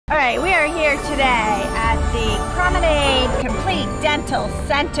Alright, we are here today at the Promenade Complete Dental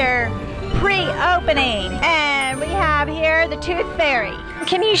Center pre-opening. And we have here the Tooth Fairy.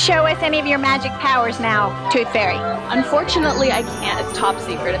 Can you show us any of your magic powers now, Tooth Fairy? Unfortunately, I can't. It's top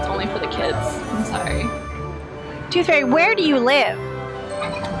secret. It's only for the kids. I'm sorry. Tooth Fairy, where do you live?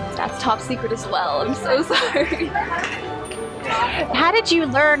 That's top secret as well. I'm so sorry. How did you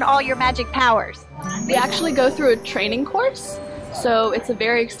learn all your magic powers? We actually go through a training course, so it's a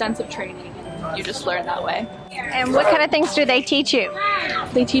very extensive training. You just learn that way. And what kind of things do they teach you?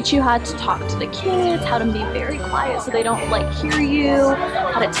 They teach you how to talk to the kids, how to be very quiet so they don't hear you,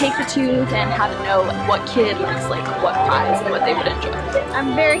 how to take the tooth, and how to know what kid likes what prize and what they would enjoy.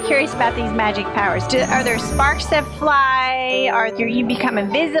 I'm very curious about these magic powers. Are there sparks that fly? You become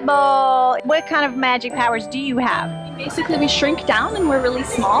invisible? What kind of magic powers do you have? Basically, we shrink down and we're really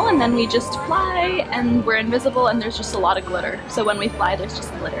small, and then we just fly and we're invisible, and there's just a lot of glitter. So when we fly, there's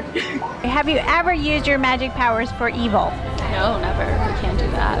just glitter. Have you ever used your magic powers for evil? No, never. We can't do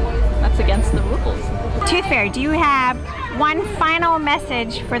that. That's against the rules. Tooth Fairy, do you have one final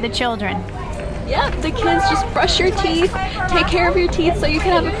message for the children? Yeah, the kids, just brush your teeth, take care of your teeth so you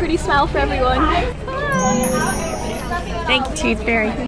can have a pretty smile for everyone. Thank you, Tooth Fairy.